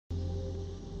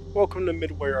Welcome to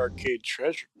Midway Arcade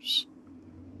Treasures.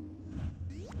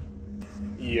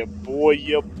 Yeah, boy,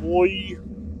 yeah, boy.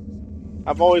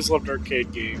 I've always loved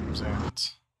arcade games,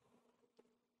 and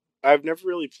I've never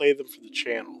really played them for the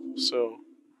channel, so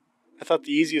I thought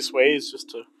the easiest way is just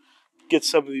to get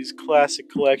some of these classic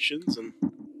collections and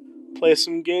play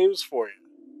some games for you.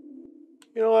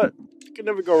 You know what? You can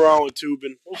never go wrong with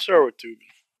Toobin. We'll start with Toobin.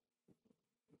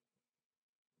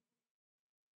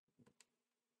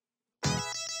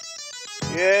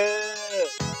 Yeah!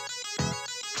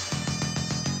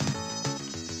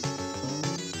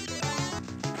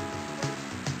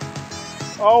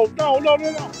 Oh, no, no,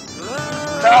 no, no!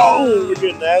 No! We're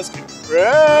getting ass kicked.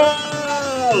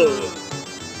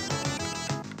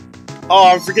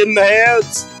 Oh, I'm forgetting the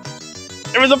hands!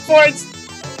 There were the points!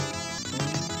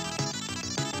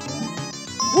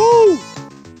 Woo!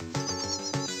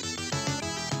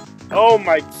 Oh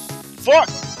my fuck!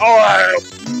 Oh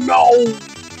no!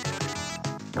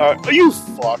 Are you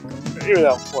fuck? Give me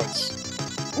that points.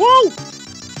 Woo!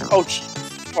 Oh,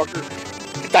 fucker!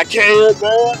 Get that can,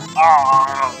 man!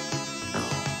 Ah!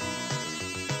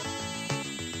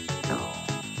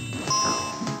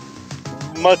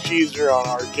 Much easier on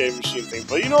arcade machine thing,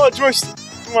 but you know what? Joystick,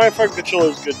 my fucking controller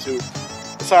is good too.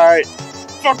 It's alright,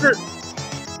 fucker!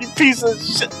 You piece of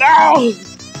shit! No!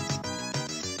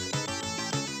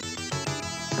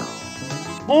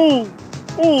 Oh!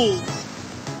 Oh!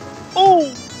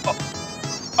 Oh!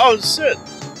 Oh shit!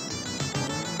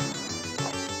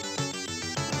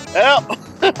 Help!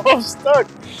 I'm stuck!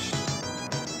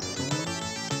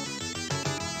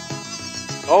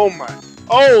 Oh my!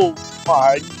 Oh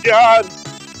my god!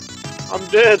 I'm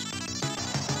dead!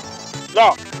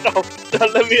 No! No!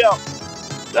 Don't let me out!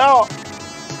 No!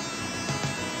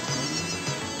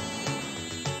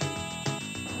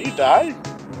 You died?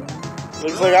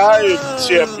 Looks like I am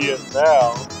champion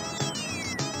now.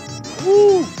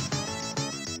 Woo!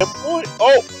 Boy.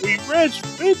 Oh, we rich,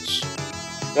 bitch!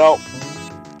 No.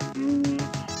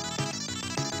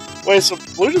 Wait, so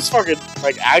Blue just fucking,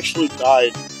 like, actually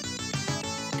died.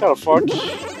 Kinda fucked.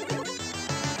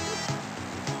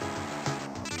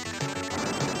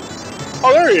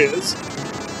 Oh, there he is!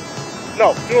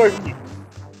 No, get away from me.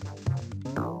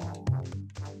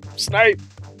 Snipe!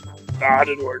 Ah, it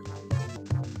didn't work.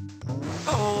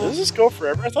 Does this go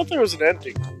forever? I thought there was an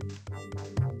ending.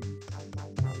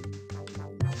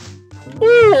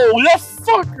 Ooh, that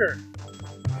fucker!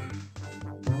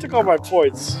 Took all my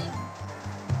points.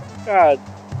 God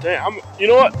damn. You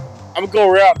know what? I'm gonna go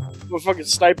around. I'm gonna fucking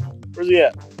snipe him. Where's he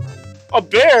at? A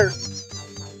bear?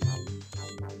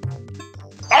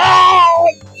 Oh,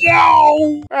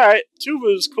 no! Alright, Tuba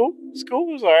was cool. It's cool.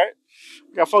 It was alright.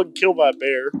 Got fucking killed by a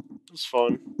bear. It was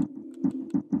fun.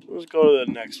 Let's go to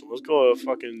the next one. Let's go to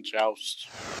fucking Joust.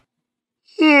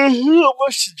 Not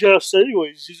much to Joust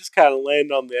anyways. You just kind of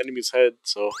land on the enemy's head,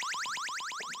 so...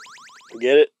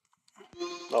 Get it?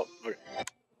 Oh, okay.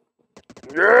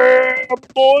 Yeah,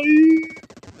 boy!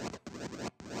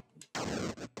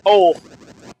 Oh!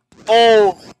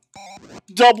 Oh!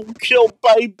 Double kill,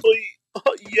 baby!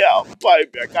 Yeah,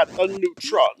 baby, I got the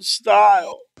neutron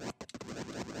style!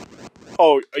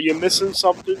 Oh, are you missing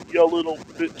something, you little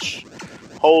bitch?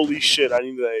 Holy shit, I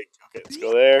need the egg. Okay, let's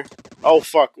go there. Oh,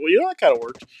 fuck. Well, you know, that kind of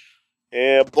worked.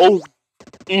 Yeah, boom.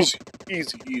 Easy,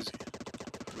 easy, easy.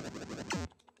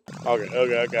 Okay.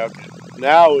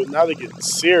 Now they're getting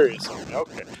serious.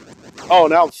 Okay. Oh,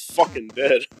 now I'm fucking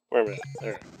dead. Wait a minute.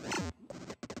 There.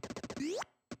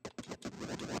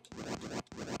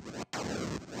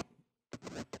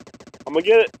 I'm gonna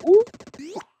get it. Ooh.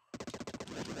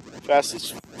 Fast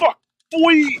as fuck,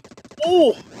 boy.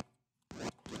 Oh.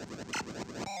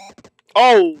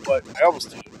 Oh, but I almost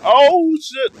did it. Oh,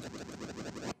 shit.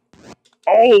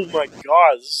 Oh my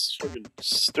god, this is fucking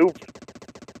stupid.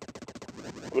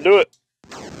 I'm gonna do it.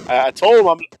 I told him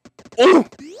I'm... Oh!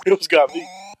 He almost got me.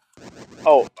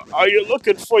 Oh, are you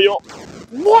looking for your...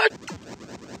 What?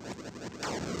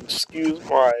 Excuse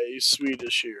my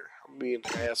Swedish here. I'm being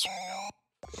an ass right now.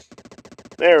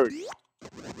 There we go.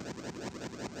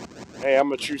 Hey,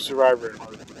 I'm a true survivor.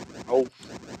 Oh.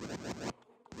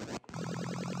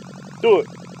 Do it.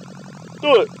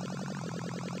 Do it.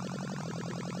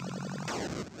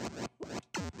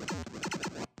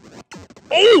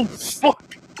 Oh,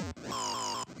 fuck.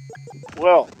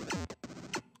 Well,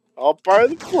 all part of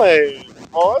the plan.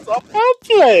 Oh, it's all part of the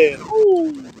plan.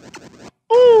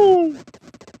 Ooh. Ooh.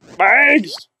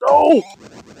 Bags. No.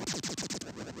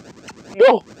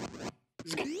 No.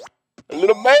 A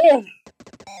little man.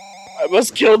 I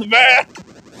must kill the man.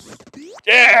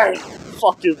 Yeah.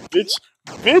 Fucking bitch.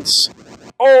 Bitch.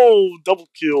 Oh, double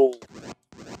kill.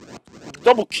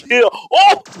 Double kill.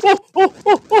 Oh! Oh! Oh!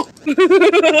 Oh!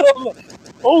 Oh!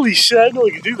 Holy shit, I didn't know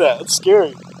I could do that. That's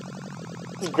scary.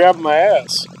 He's grabbing my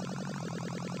ass.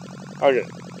 Okay.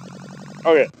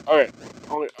 Okay. Okay.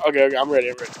 Okay. I'm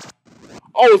ready.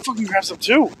 Oh, it fucking grabs him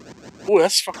too. Oh,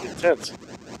 that's fucking intense.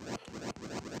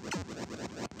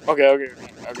 Okay.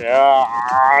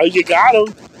 You got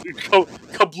him.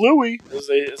 Kablooey,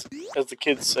 as the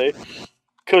kids say.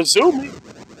 Kazumi,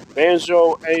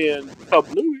 Banjo, and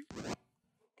Kablooey.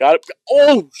 Got it.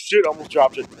 Oh, shit, almost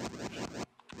dropped it.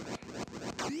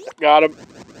 Got him.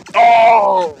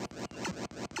 Oh!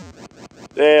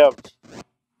 Damn.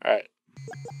 Alright.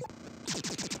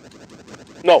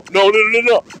 No.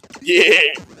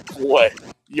 Yeah. Boy.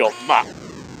 Yo, ma.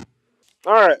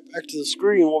 Alright, back to the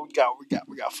screen. What we got?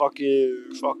 We got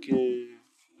fucking.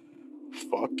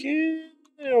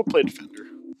 I'll play Defender.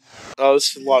 Oh,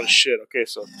 this is a lot of shit. Okay,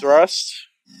 so thrust,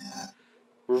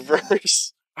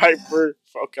 reverse, hyper.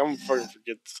 Fuck, I'm gonna fucking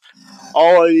forget this.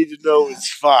 All I need to know is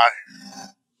fire.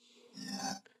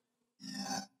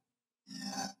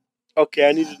 Okay,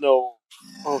 I need to know.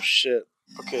 Oh shit.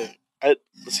 Okay, let's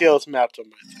see how it's mapped on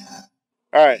my thing.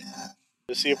 Alright,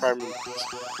 let's see if I remember this.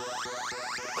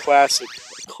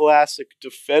 Classic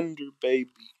Defender,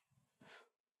 baby.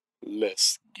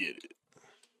 Let's get it.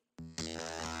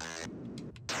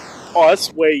 Oh,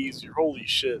 that's way easier. Holy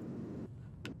shit.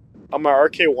 On my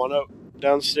RK1 up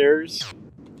downstairs,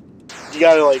 you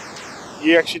gotta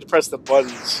you actually have to press the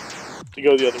buttons to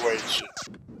go the other way and shit.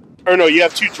 Or no, you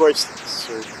have two joysticks.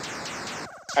 Or,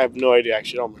 I have no idea,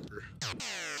 actually, I don't remember.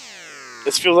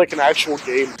 This feels like an actual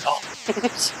game now.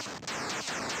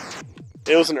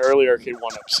 It was an early arcade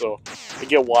 1-up, so I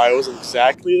get why I wasn't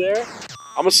exactly there.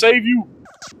 I'm gonna save you!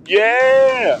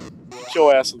 Yeah! Get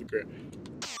your ass on the ground.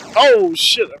 Oh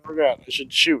shit, I forgot. I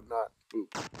should shoot, not boop.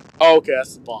 Oh, okay,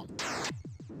 that's the bomb.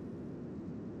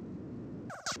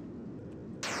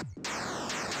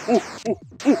 Ooh,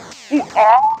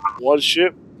 ah! One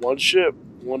ship, one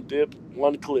dip,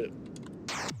 one clip.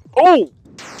 Oh!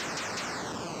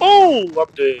 Oh,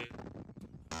 I'm dead.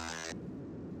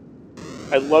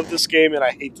 I love this game and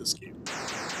I hate this game.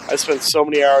 I spent so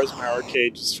many hours in my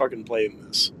arcade just fucking playing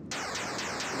this.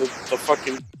 The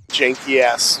fucking janky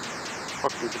ass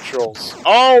fucking controls.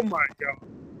 Oh my god.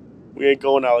 We ain't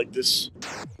going out like this.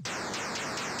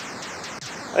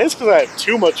 I think it's because I have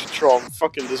too much control. I'm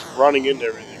fucking just running into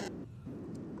everything.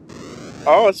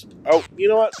 Oh, you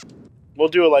know what? We'll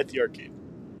do it like the arcade.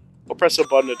 We'll press a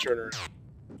button to turn around.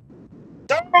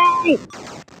 No!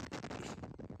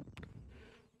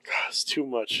 God, it's too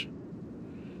much.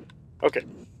 Okay.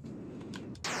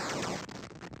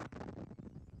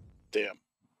 Damn.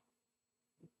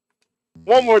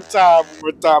 One more time,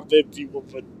 baby. One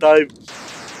more time.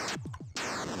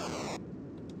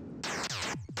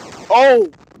 Oh!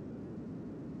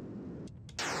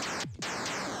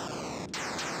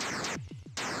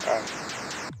 Alright.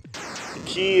 The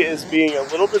key is being a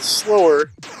little bit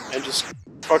slower and just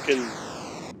fucking...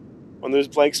 When there's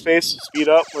blank space, speed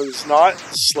up. When it's not,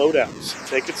 slow down. Just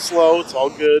take it slow. It's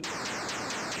all good.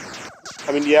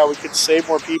 I mean, yeah, we could save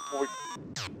more people.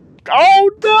 Oh,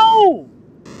 no!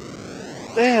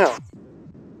 Damn.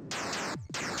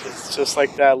 It's just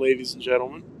like that, ladies and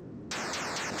gentlemen.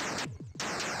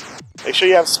 Make sure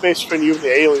you have space between you and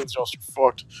the aliens, or else you're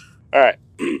fucked. Alright.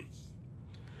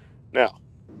 Now.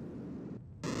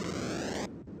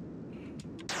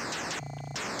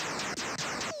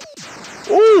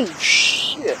 Oh,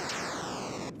 shit.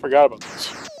 Forgot about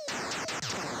this.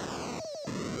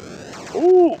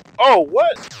 Ooh. Oh,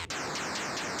 what?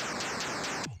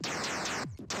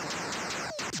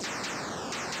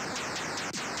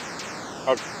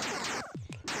 Okay.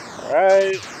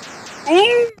 Alright.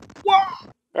 Ooh! Wow!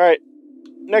 Alright.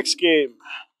 Next game.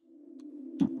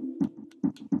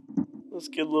 Let's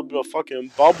get a little bit of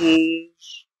fucking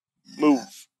bubbles.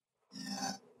 Move.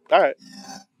 Alright.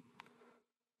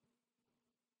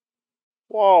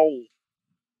 Whoa.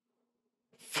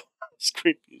 It's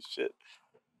creepy as shit.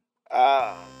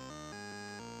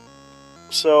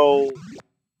 So,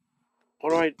 what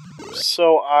do I...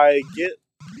 So, I get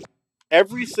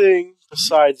everything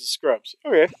besides the scrubs.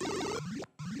 Okay.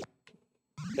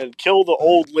 And kill the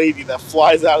old lady that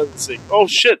flies out of the sink. Oh,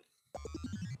 shit.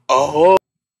 Oh.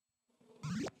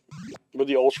 With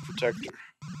the Ultra Protector.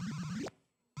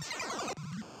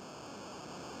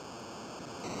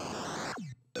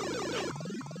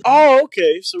 Oh,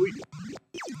 okay. So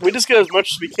we just get as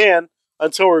much as we can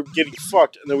until we're getting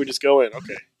fucked, and then we just go in.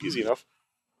 Okay, easy enough.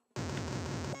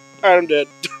 Alright, I'm dead.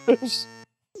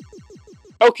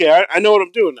 Okay, I know what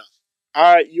I'm doing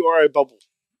now. You are a bubble.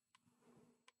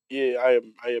 Yeah, I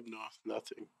am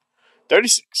nothing.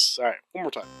 36. Alright, one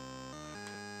more time.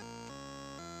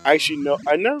 Actually, no,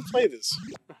 I never played this.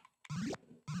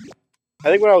 I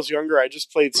think when I was younger, I just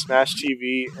played Smash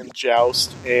TV and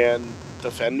Joust and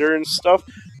Defender and stuff.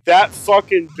 That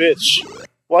fucking bitch.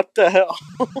 What the hell?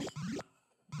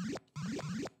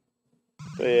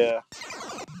 But yeah.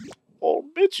 Oh,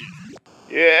 bitchy.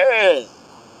 Yeah.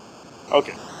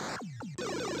 Okay.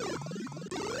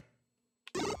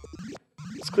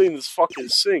 Let's clean this fucking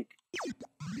sink.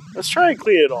 Let's try and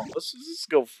clean it all. Let's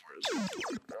go for it.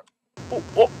 Oh,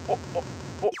 oh, oh, oh,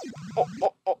 oh, oh,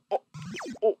 oh, oh, oh,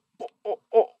 oh, oh, oh,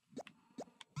 oh.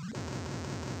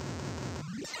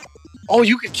 Oh,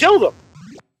 you could kill them!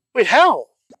 Wait, how?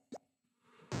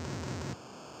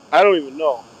 I don't even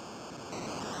know.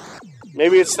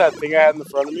 Maybe it's that thing I had in the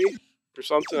front of me? Or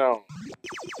something, I don't know.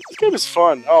 This game is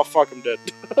fun. Oh, fuck, I'm dead.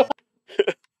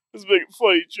 Let's make a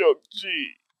funny joke,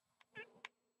 gee.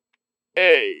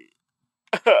 Hey.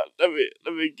 let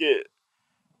me get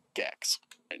Klax.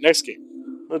 Alright, next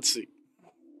game. Let's see.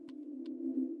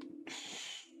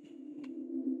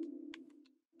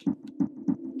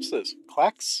 What's this?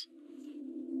 Klax?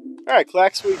 Alright,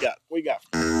 Klax, what we got? What we got?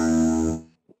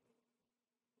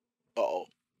 Uh-oh.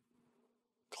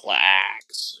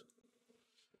 Klax.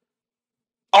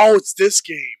 Oh, it's this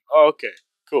game. Oh, okay,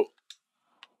 cool.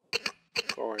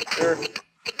 Go right there.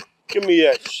 Give me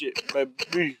that shit,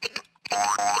 baby.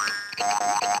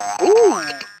 Ooh,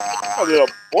 a little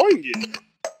boingy.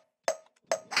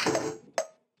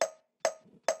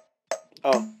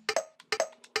 Oh,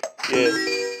 yeah.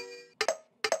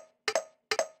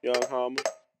 Young Hummer.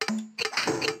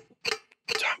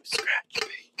 Time to scratch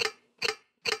me.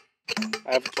 I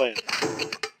have a plan.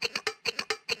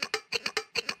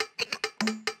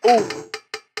 Ooh.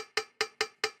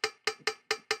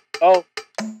 Oh,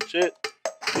 shit.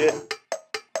 Yeah.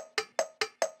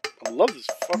 I love this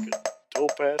fucking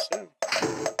dope ass sound.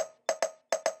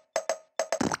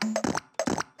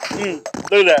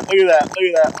 Look at that, look at that, look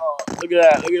at that, look at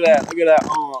that, look at that, look at that,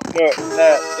 look at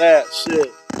that shit.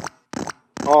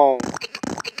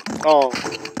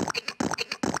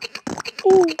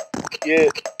 Ooh, yeah,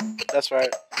 that's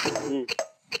right. Ooh.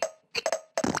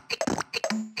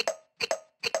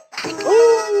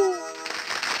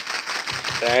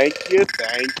 Thank you,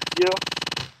 thank you.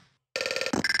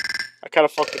 I kind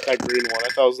of fucked with that green one. I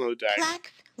thought it was another dagger.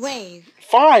 Klax, wave.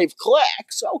 5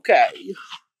 Klax, okay.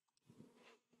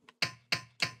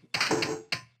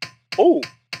 Oh,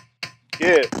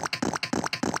 yeah.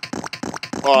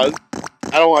 Oh,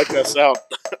 I don't like that sound.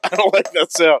 I don't like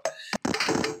that sound.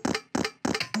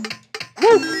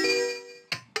 Woo!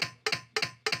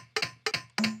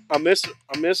 I miss it.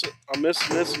 I miss it. I miss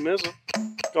it.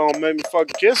 Gonna make me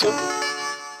fucking kiss it.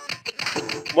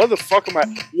 What the fuck am I?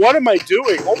 What am I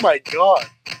doing? Oh my god.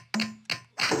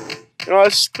 You know,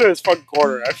 let's just clear this fucking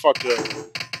corner. I fucked it up.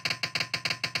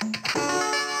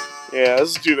 Yeah,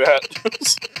 let's do that.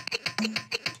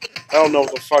 I don't know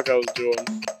what the fuck I was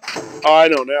doing. Oh, I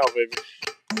know now, baby.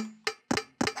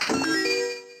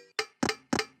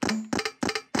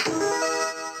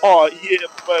 Oh, yeah,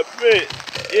 baby.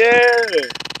 Yeah.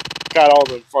 Got all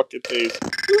the fucking things.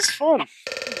 This is fun.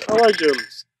 I like doing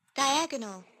this.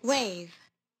 Diagonal, wave.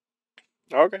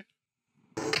 Okay.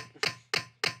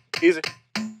 Easy.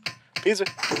 Easy.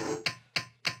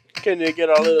 Can you get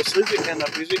a little sleazy and a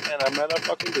busy and I'm not a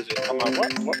fucking busy? I'm like,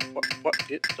 what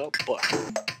hit the butt?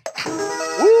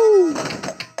 Woo!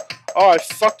 Oh, I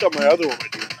fucked up my other one by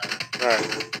doing that.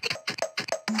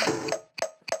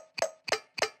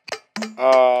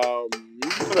 Alright. You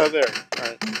can put that there.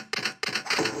 Alright.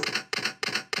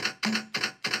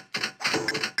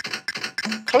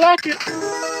 Collect it!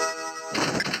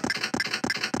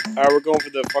 Alright, we're going for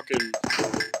the fucking...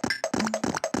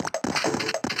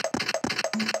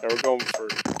 Yeah, we're going for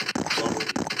something.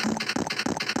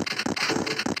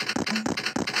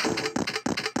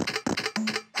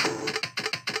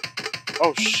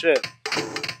 Oh, shit.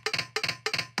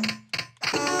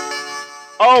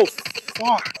 Oh,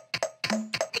 fuck.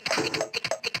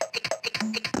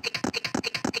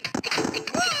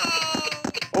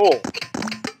 Oh.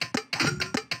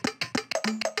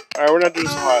 Alright, we're not doing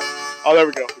so hot. Oh, there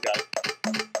we go. We got it.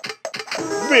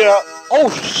 Yeah. Oh,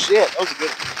 shit. That was a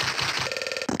good one.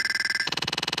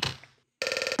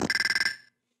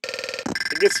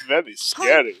 It gets very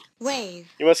scary.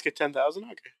 Wave. You must get 10,000?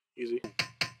 Okay. Easy.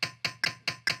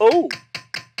 Oh.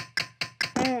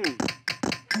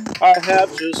 I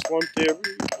have just one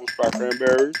theory. With my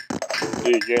cranberry.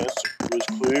 The answer is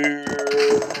clear.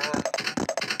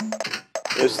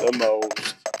 It's the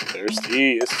most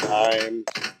thirstiest time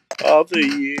of the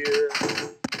year.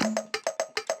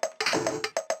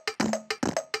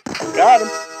 Got him.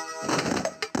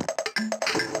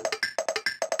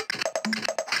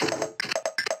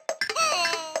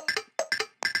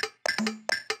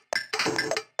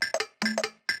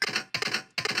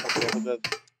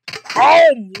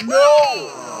 Oh no!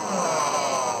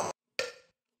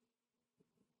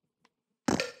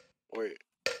 Wait.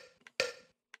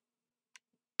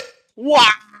 Wow!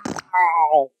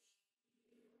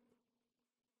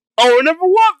 Oh, we're number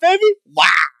 1, baby! Wow!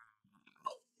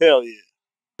 Hell yeah.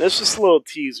 That's just a little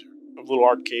teaser of little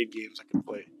arcade games I can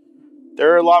play.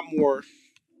 There are a lot more.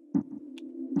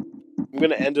 I'm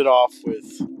gonna end it off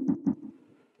with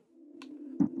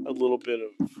a little bit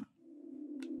of.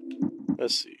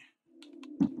 Let's see.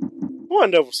 We'll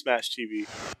end up with Smash TV.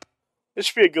 This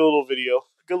should be a good little video,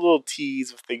 a good little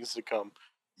tease of things to come.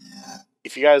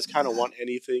 If you guys kind of want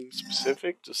anything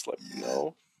specific, just let me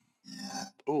know.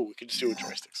 Oh, we can just do it with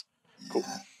joysticks. Cool.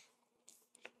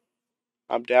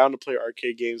 I'm down to play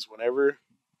arcade games whenever.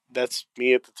 That's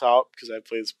me at the top because I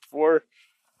played this before.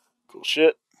 Cool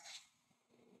shit.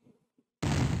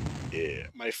 Yeah,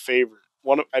 my favorite.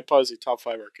 I'd probably say top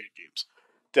 5 arcade games.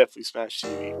 Definitely Smash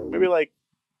TV. Maybe like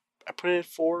I put it at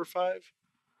 4 or 5.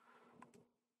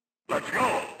 Let's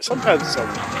go. Sometimes it's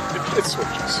okay. It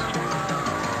switches.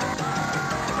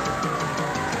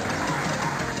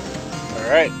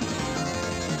 Alright.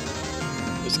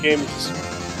 This game is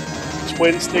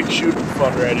twin stick shooting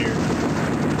fun right here.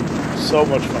 So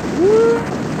much fun.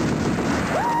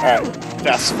 Alright.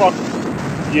 Fast as fuck.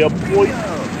 Yeah, boy.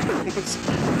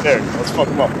 There, let's fuck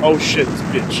him up. Oh shit, this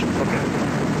bitch. Okay.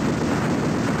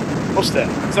 What's that?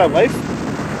 Is that life?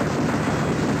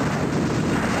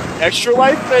 Extra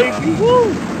life, baby!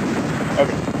 Woo!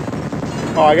 Okay.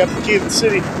 Oh, I got the key to the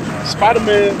city.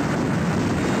 Spider-Man!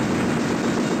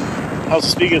 Oh,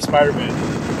 speaking of Spider-Man,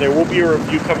 there will be a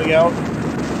review coming out.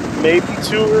 Maybe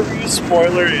 2 reviews,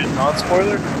 spoiler and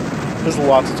non-spoiler. There's a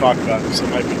lot to talk about, so it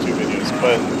might be 2 videos,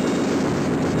 but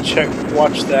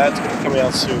watch that. It's going to be coming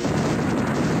out soon.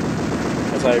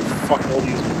 As I fuck all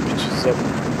these bitches up.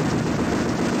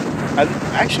 I've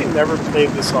actually never played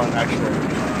this on actual arcade.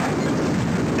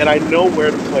 And I know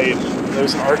where to play it.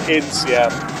 There's an arcade in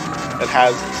Seattle that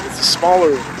has this. It's a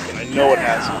smaller one, but I know it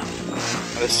has it.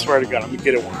 And I swear to God, I'm gonna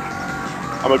get it one day.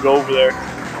 I'm gonna go over there.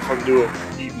 I'm gonna do it.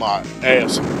 Eat my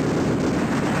ass.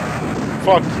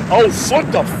 Fuck. Oh, what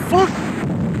the fuck?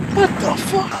 What the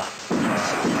fuck?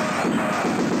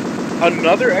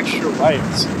 Another extra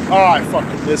life. Oh, I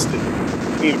fucking missed it. I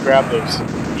need to grab those.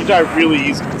 You die really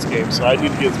easy in this game, so I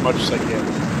need to get as much as I can.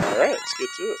 Alright, let's get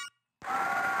to it.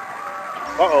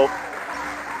 Uh-oh.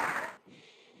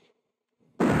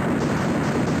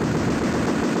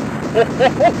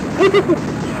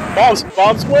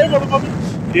 Bombs away, motherfucker!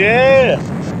 Yeah!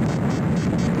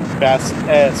 Fast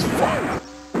as fuck.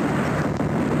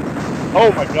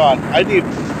 Oh my god, I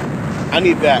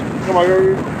need that. Come on,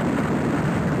 go.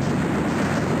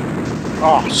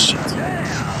 Oh shit.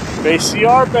 Base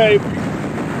CR, baby!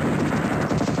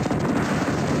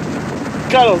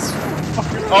 Got those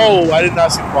fuckers. Oh, I did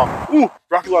not see the bomb. Ooh,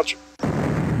 rocket launcher.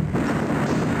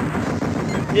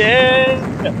 Yeah!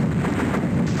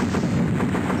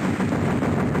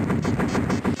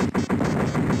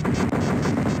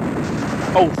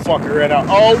 Oh, fuck, I ran out.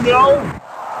 Oh, no!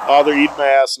 Oh, they're eating my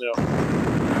ass now.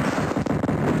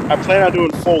 I plan on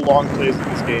doing full long plays in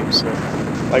this game, so...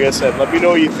 Like I said, let me know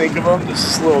what you think of them. This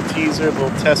is a little teaser, a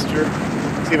little tester.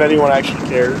 See if anyone actually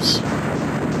cares.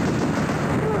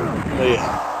 But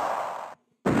yeah.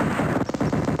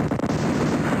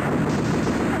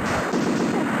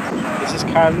 This is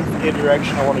kind of the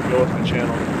direction I want to go with my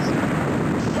channel.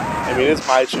 I mean, it's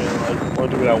my channel. I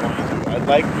want to do what I want to do. I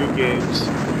like new games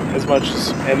as much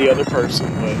as any other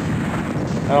person, but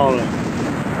I don't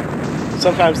know.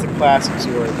 Sometimes the classics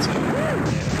are where it's at.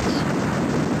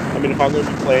 I mean, if I'm going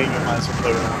to be playing, I might as well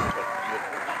play what I want to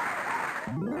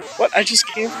play. What? I just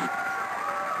came from...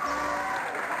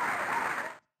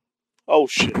 Oh,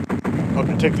 shit.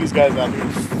 Okay, take these guys out here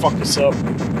and fuck us up.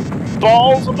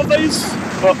 Balls on my face!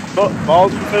 Balls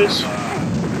on my face.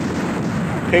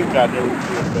 Pink guy never would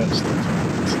do it best.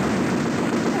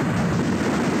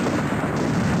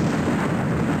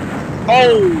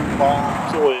 Oh,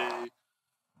 bombs away.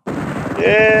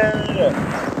 Yeah!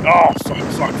 Oh,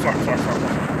 fuck.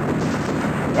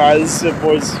 Alright, this is it,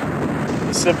 boys.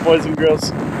 This is it, boys and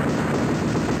girls.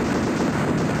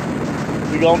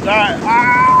 We gonna die.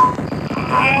 Ah!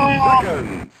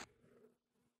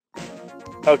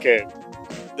 Okay.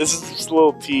 This is just a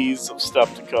little tease of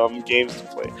stuff to come, games to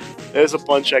play. There's a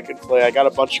bunch I can play. I got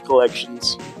a bunch of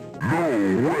collections.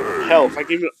 Hell, if I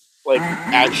can even, like,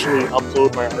 actually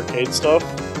upload my arcade stuff,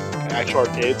 actual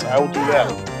arcades, I will do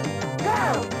that.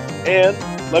 And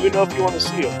let me know if you want to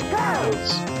see them,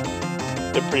 because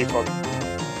they're pretty fun.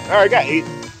 Alright, I got 8.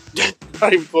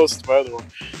 Not even close to my other one.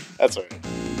 That's alright.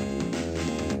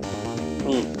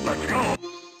 Let's go.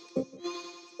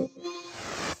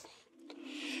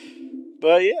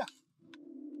 But yeah,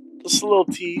 just a little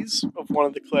tease of one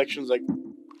of the collections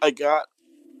I got.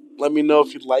 Let me know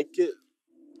if you like it,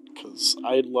 because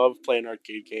I love playing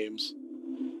arcade games.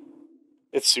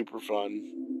 It's super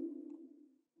fun.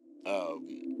 Um,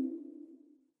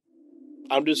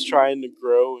 I'm just trying to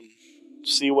grow and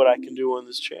see what I can do on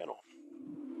this channel.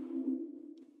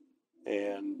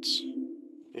 And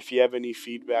if you have any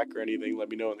feedback or anything, let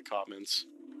me know in the comments.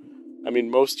 I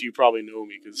mean, most of you probably know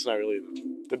me because it's not really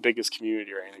the biggest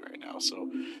community or anything right now.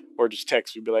 So, or just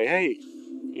text me, be like, hey,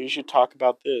 you should talk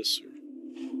about this or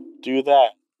do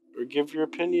that, or give your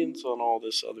opinions on all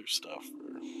this other stuff,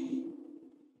 or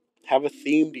have a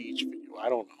theme to each video. I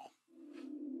don't know.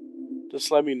 Just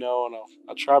let me know, and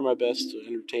I'll try my best to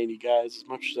entertain you guys as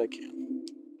much as I can.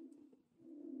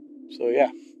 So yeah,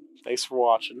 thanks for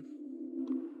watching.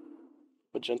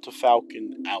 Magenta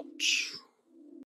Falcon out.